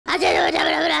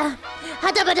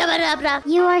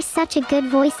You are such a good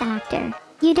voice actor.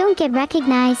 You don't get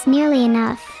recognized nearly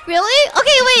enough. Really?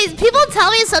 Okay, wait. People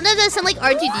tell me sometimes I sound like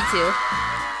R2D2.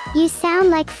 You sound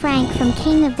like Frank from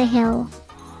King of the Hill.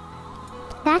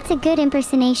 That's a good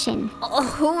impersonation.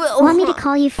 Want me to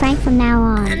call you Frank from now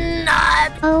on?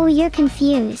 Not. Oh, you're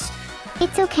confused.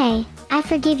 It's okay. I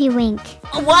forgive you, Wink.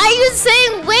 Why are you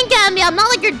saying wink at me? I'm not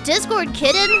like your Discord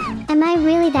kitten. Am I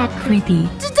really that creepy?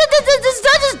 Just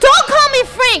don't call me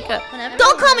Frank.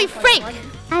 Don't call me Frank.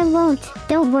 I won't.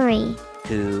 Don't worry.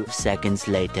 2 seconds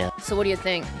later. So what do you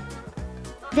think?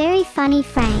 Very funny,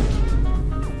 Frank.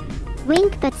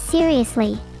 Wink, but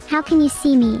seriously, how can you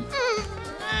see me?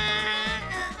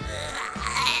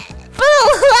 For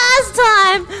the last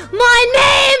time, my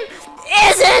name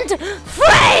isn't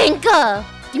Frank!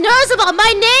 You notice about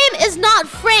my name is not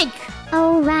Frank!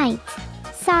 Oh, right.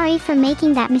 Sorry for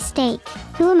making that mistake.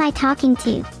 Who am I talking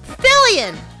to?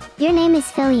 Filian! Your name is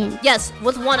Filian. Yes,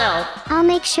 with 1 L. I'll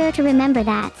make sure to remember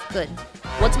that. Good.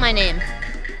 What's my name?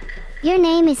 Your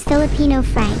name is Filipino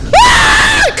Frank.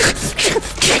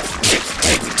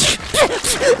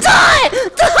 Die!